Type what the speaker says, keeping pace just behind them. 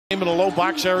In the low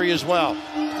box area as well.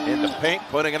 In the paint,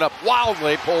 putting it up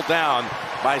wildly, pulled down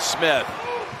by Smith.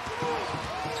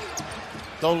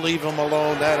 Don't leave him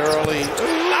alone that early.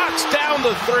 Knocks down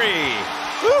the three.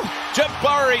 Woo.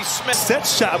 Jabari Smith. Set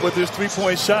shot with his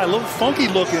three-point shot. A little funky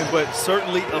looking, but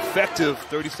certainly effective.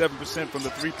 37% from the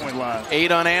three-point line.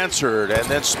 8 unanswered, and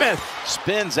then Smith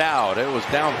spins out. It was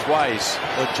down twice.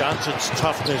 But Johnson's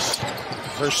toughness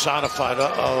personified.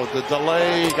 Uh-oh, the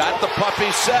delay. Got the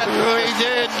puppy set. He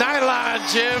did. Nylon,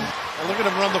 Jim. And look at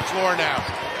him run the floor now.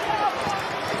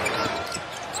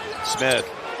 Smith.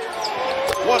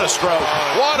 What a stroke.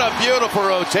 What a beautiful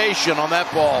rotation on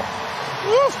that ball.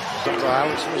 Woo.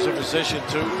 Alex was in position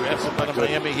too. After been in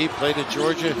Miami, he played at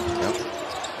Georgia. Yep.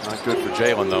 Not good for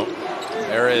Jalen though.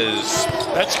 There is.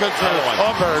 That's good for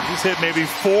Auburn. He's hit maybe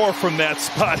 4 from that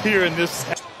spot here in this.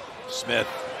 Smith,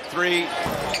 3.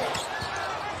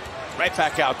 Right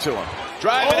back out to him.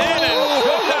 Driving in and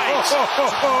good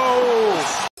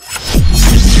night.